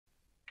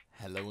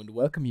Hello and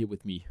welcome here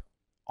with me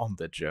on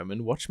the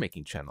German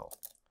watchmaking channel.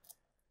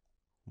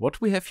 What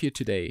we have here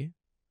today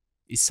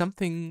is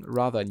something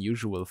rather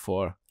unusual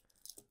for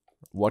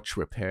watch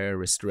repair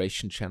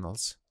restoration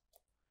channels.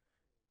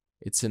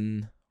 It's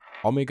an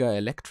Omega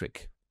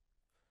electric,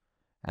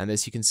 and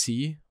as you can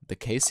see, the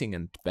casing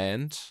and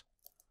band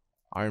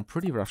are in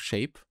pretty rough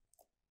shape,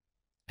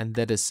 and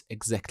that is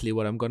exactly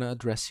what I'm gonna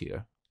address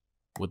here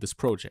with this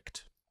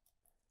project.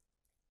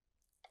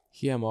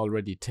 Here I'm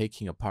already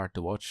taking apart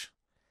the watch.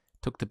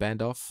 Took the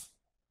band off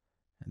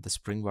and the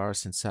spring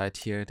bars inside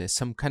here. There's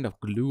some kind of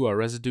glue or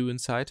residue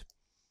inside,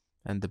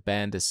 and the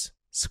band is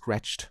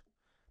scratched.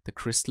 The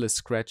crystal is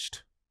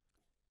scratched.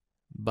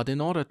 But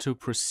in order to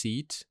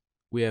proceed,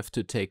 we have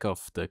to take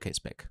off the case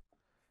back.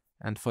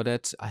 And for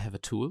that, I have a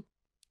tool.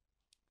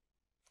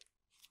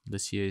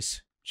 This here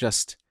is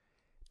just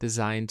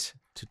designed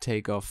to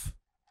take off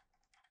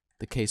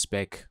the case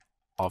back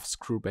of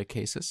screw back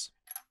cases.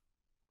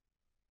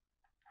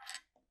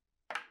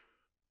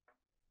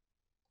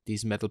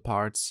 These metal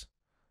parts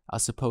are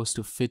supposed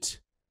to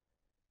fit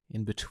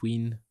in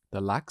between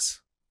the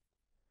lugs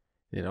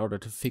in order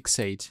to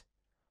fixate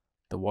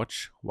the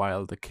watch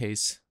while the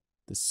case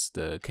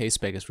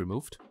back is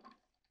removed.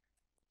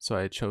 So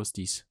I chose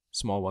these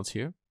small ones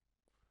here.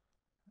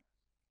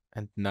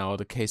 And now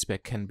the case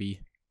back can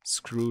be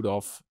screwed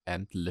off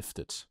and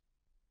lifted,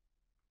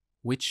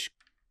 which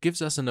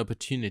gives us an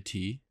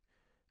opportunity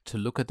to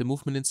look at the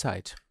movement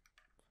inside.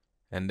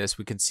 And as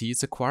we can see,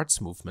 it's a quartz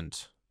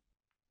movement.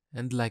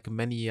 And like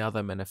many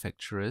other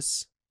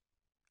manufacturers,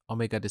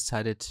 Omega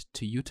decided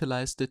to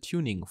utilize the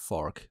tuning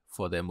fork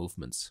for their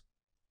movements.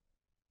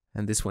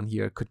 And this one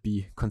here could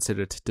be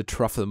considered the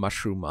truffle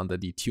mushroom under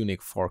the tuning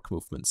fork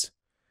movements.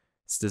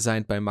 It's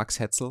designed by Max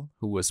Hetzel,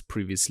 who was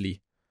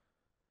previously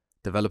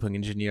developing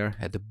engineer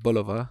at the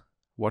Bulova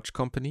watch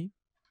company.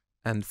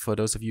 And for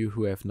those of you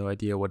who have no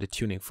idea what a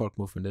tuning fork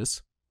movement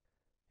is,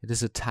 it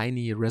is a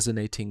tiny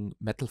resonating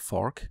metal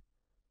fork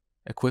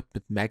equipped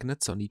with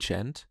magnets on each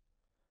end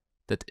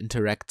that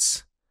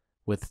interacts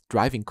with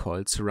driving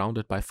coils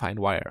surrounded by fine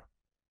wire.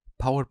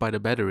 Powered by the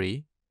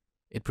battery,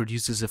 it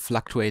produces a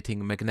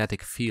fluctuating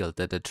magnetic field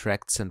that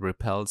attracts and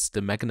repels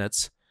the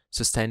magnets,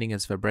 sustaining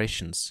its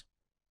vibrations.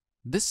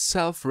 This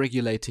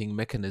self-regulating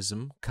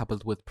mechanism,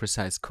 coupled with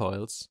precise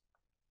coils,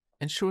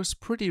 ensures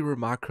pretty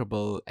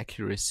remarkable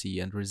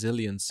accuracy and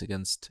resilience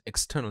against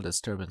external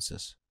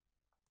disturbances.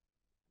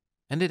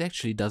 And it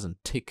actually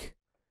doesn't tick,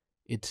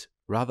 it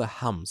rather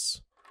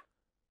hums,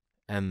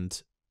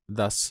 and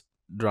thus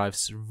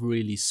drives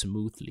really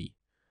smoothly,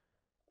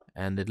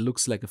 and it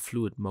looks like a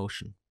fluid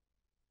motion.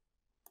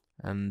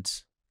 And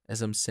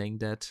as I'm saying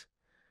that,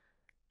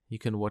 you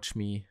can watch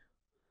me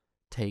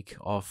take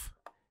off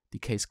the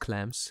case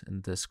clamps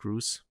and the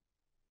screws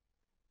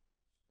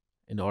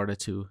in order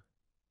to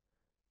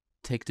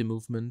take the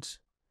movement,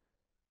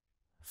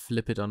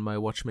 flip it on my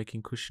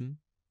watchmaking cushion,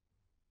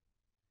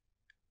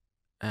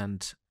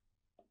 and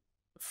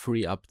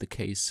free up the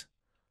case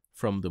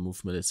from the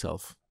movement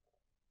itself.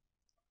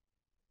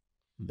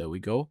 There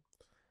we go.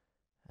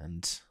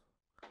 And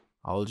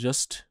I'll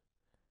just,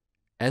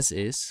 as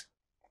is,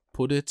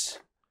 put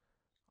it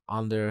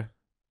under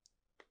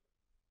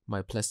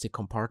my plastic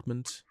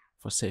compartment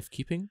for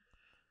safekeeping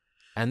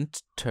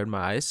and turn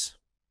my eyes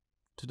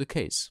to the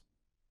case.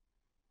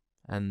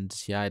 And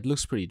yeah, it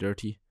looks pretty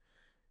dirty.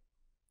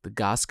 The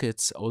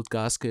gaskets, old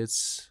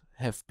gaskets,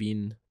 have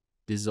been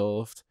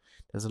dissolved.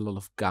 There's a lot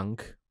of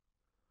gunk,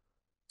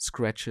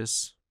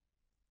 scratches,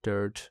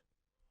 dirt.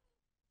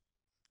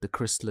 The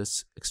crystal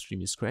is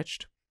extremely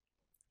scratched.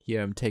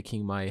 Here I'm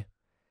taking my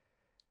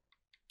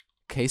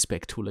case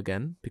back tool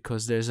again,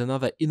 because there's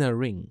another inner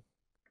ring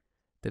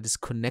that is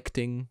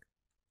connecting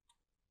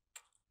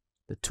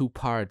the two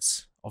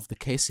parts of the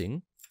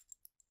casing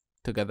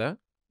together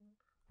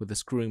with a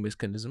screwing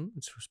mechanism.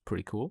 It's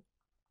pretty cool.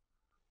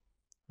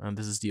 And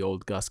this is the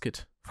old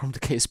gasket from the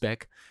case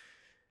back.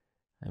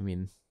 I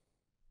mean,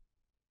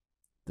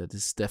 that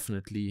is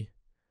definitely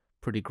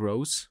pretty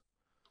gross,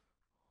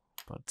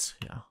 but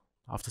yeah.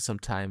 After some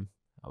time,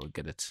 I will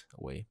get it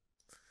away.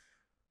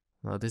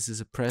 Now this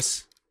is a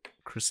press,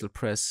 crystal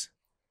press.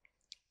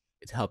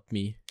 It helped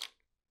me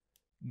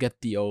get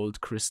the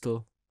old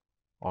crystal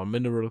or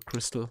mineral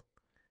crystal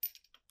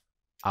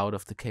out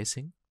of the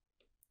casing.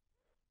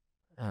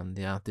 And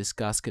yeah, this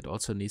gasket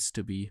also needs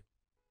to be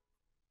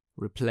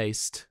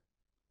replaced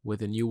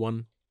with a new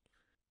one.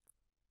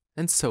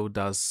 And so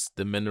does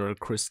the mineral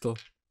crystal.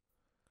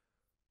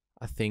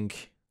 I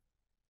think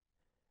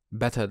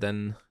better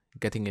than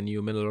getting a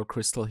new mineral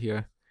crystal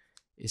here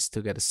is to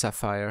get a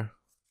sapphire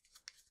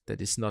that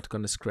is not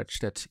going to scratch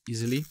that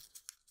easily.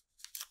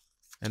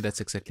 And that's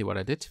exactly what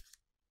I did.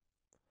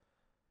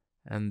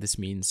 And this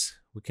means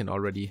we can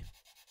already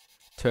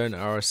turn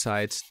our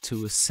side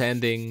to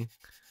sanding,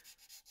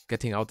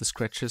 getting out the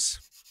scratches,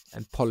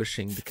 and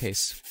polishing the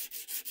case.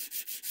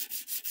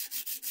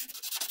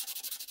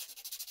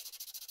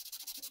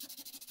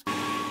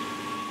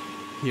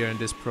 Here in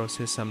this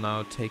process, I'm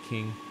now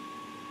taking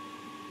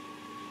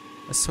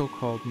a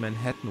so-called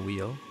Manhattan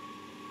wheel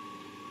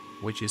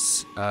which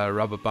is a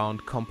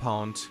rubber-bound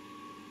compound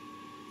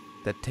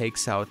that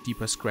takes out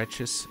deeper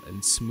scratches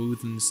and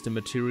smoothens the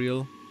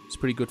material. It's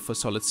pretty good for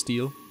solid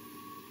steel,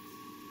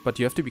 but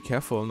you have to be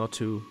careful not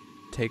to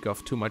take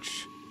off too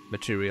much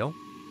material.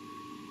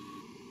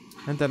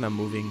 And then I'm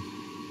moving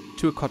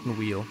to a cotton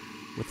wheel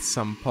with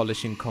some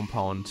polishing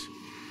compound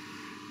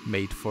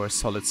made for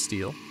solid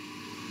steel.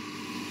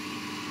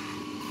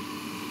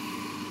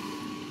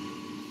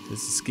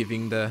 This is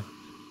giving the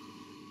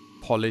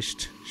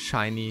polished,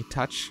 shiny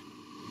touch.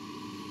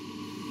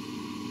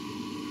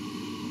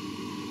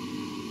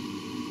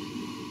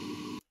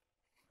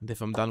 And if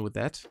I'm done with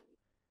that,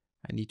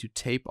 I need to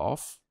tape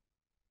off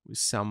with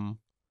some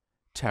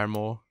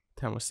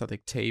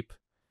thermostatic tape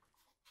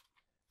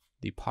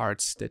the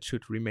parts that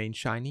should remain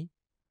shiny,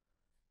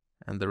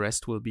 and the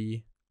rest will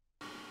be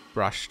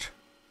brushed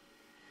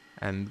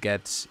and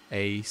get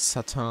a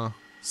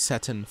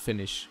satin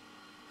finish.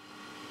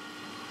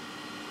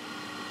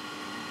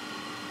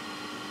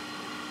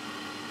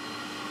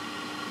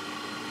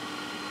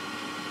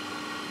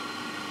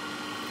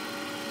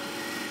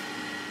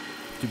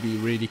 To be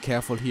really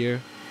careful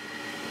here.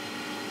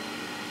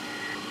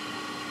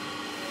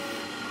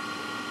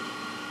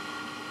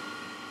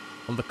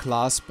 On the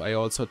clasp I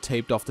also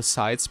taped off the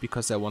sides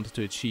because I wanted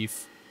to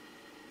achieve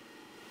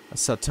a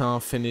satin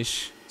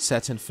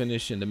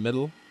finish in the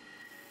middle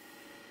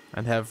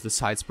and have the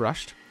sides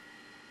brushed.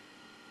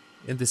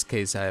 In this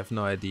case I have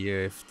no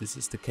idea if this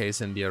is the case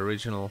in the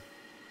original,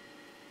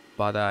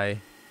 but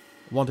I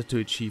wanted to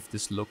achieve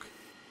this look.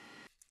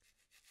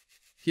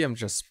 Here I'm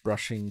just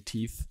brushing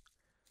teeth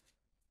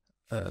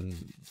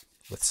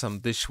with some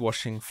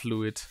dishwashing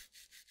fluid,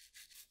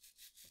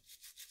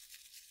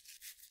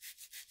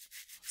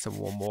 some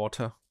warm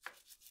water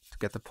to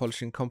get the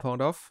polishing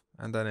compound off,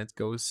 and then it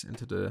goes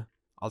into the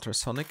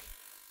ultrasonic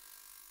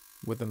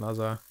with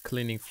another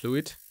cleaning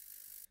fluid.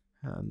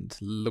 And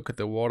look at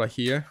the water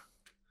here.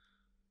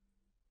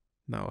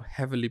 Now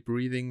heavily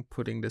breathing,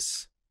 putting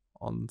this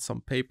on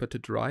some paper to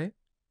dry.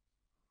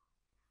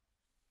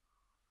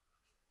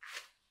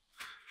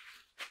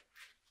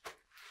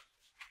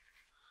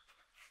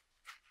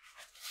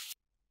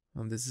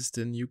 And this is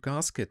the new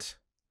gasket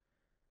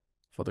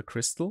for the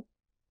crystal.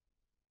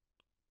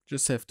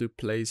 Just have to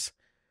place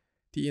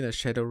the inner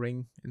shadow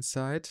ring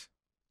inside.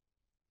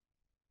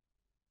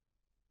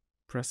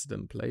 Press it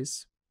in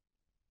place.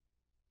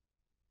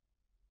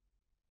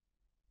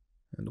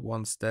 And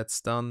once that's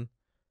done,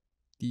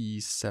 the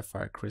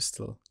sapphire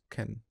crystal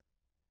can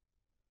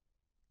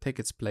take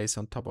its place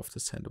on top of the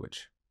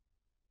sandwich.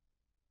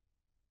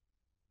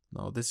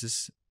 Now this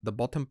is the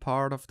bottom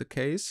part of the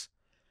case.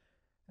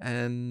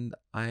 And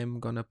I'm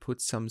gonna put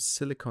some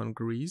silicone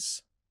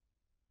grease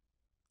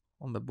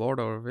on the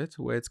border of it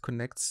where it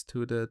connects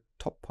to the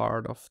top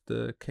part of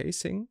the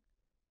casing,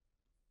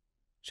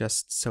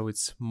 just so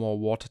it's more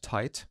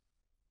watertight.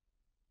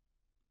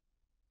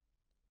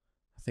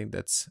 I think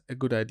that's a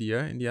good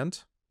idea in the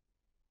end.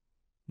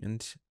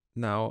 And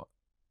now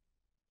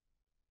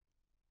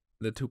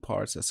the two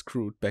parts are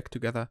screwed back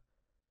together.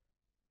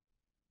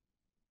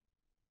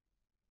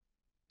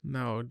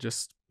 Now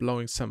just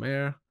blowing some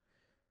air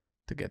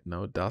to get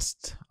no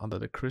dust under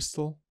the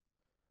crystal,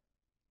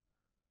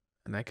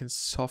 and I can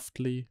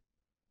softly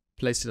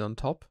place it on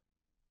top,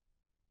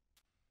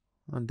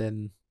 and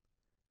then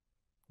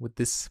with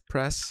this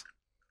press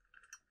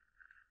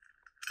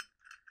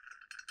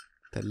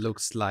that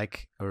looks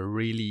like a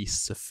really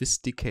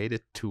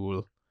sophisticated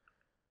tool,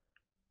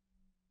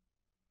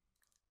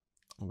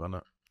 I'm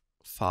gonna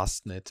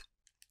fasten it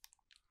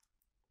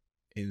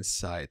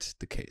inside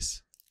the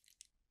case.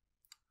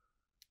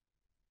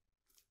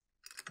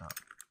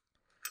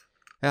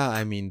 Yeah,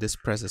 I mean, this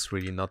press is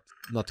really not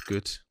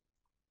good,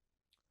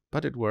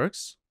 but it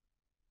works.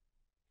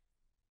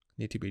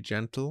 Need to be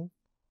gentle,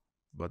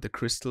 but the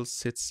crystal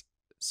sits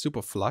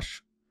super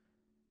flush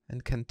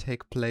and can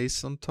take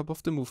place on top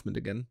of the movement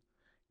again,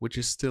 which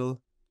is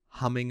still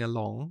humming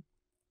along,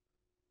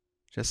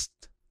 just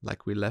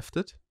like we left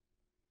it.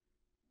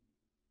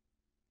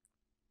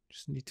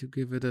 Just need to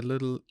give it a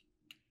little,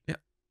 yeah,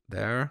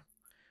 there,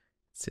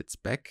 it sits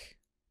back.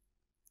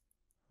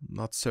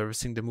 Not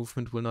servicing the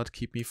movement will not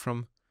keep me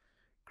from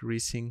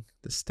greasing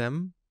the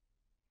stem.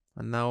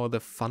 And now the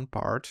fun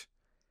part,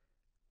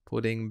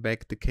 putting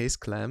back the case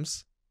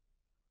clamps.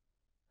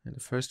 And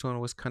the first one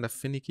was kind of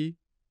finicky,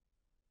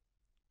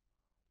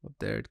 but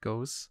there it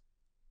goes.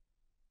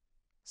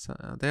 So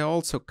they're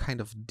also kind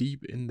of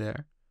deep in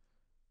there,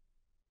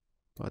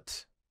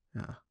 but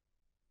yeah,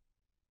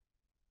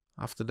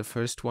 after the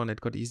first one it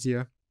got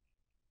easier.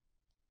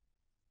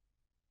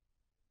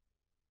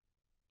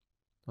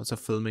 Also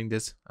filming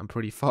this, I'm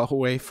pretty far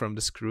away from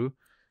the screw,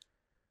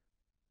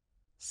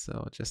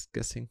 so just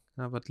guessing.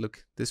 But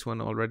look, this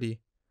one already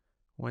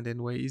went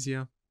in way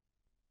easier.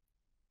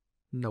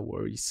 No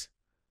worries,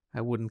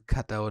 I wouldn't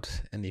cut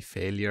out any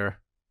failure.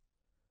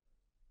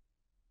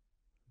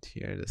 And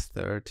here the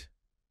third,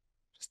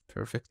 just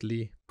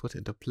perfectly put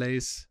into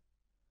place.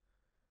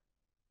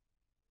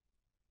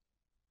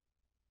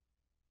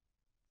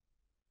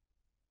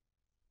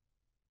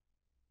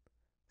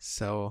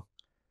 So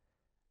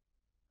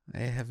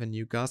I have a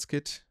new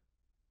gasket,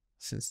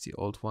 since the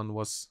old one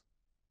was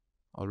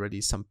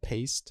already some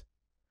paste,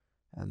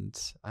 and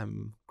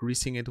I'm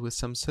greasing it with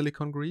some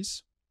silicone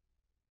grease,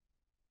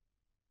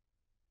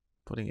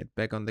 putting it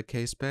back on the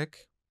case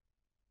back.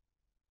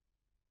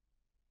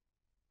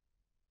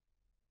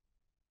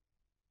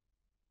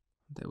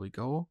 There we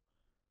go.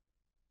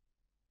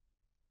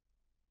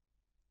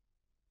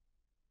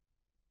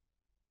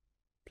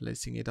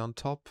 Placing it on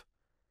top,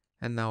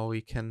 and now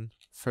we can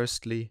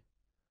firstly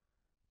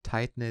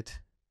tighten it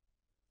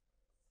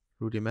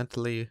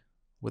rudimentarily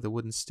with a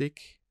wooden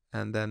stick,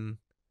 and then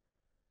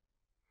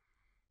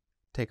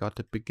take out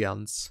the big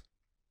guns.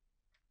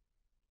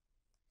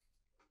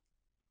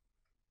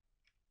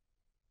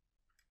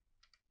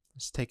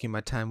 Just taking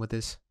my time with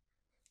this,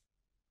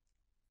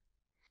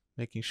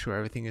 making sure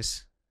everything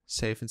is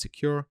safe and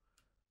secure,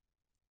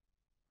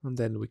 and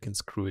then we can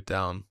screw it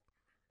down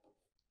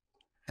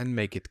and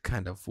make it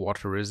kind of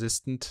water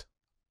resistant.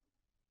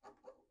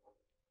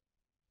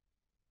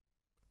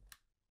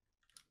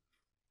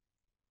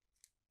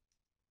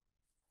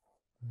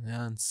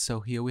 And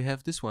so here we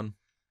have this one.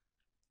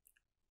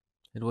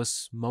 It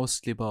was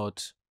mostly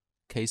about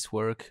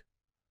casework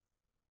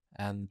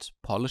and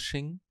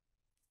polishing.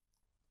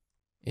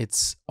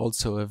 It's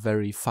also a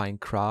very fine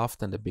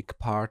craft and a big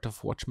part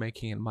of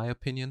watchmaking, in my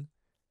opinion.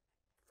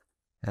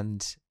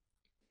 And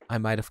I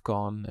might have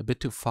gone a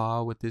bit too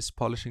far with this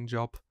polishing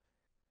job.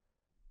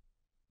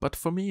 But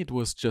for me, it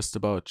was just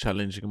about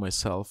challenging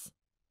myself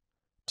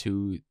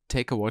to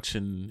take a watch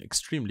in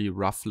extremely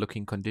rough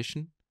looking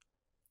condition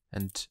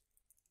and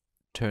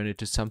turn it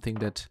to something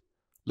that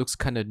looks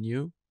kind of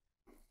new.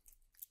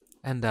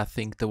 And I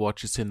think the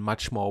watch is in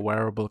much more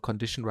wearable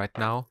condition right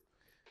now,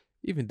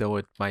 even though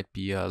it might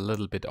be a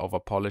little bit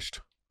over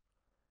polished.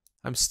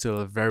 I'm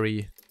still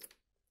very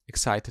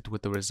excited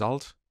with the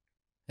result,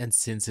 and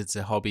since it's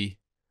a hobby,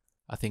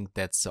 I think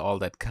that's all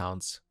that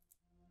counts.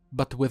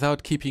 But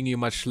without keeping you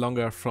much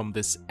longer from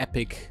this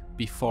epic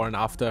before and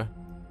after,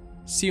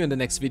 see you in the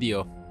next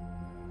video.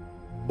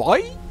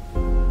 Bye!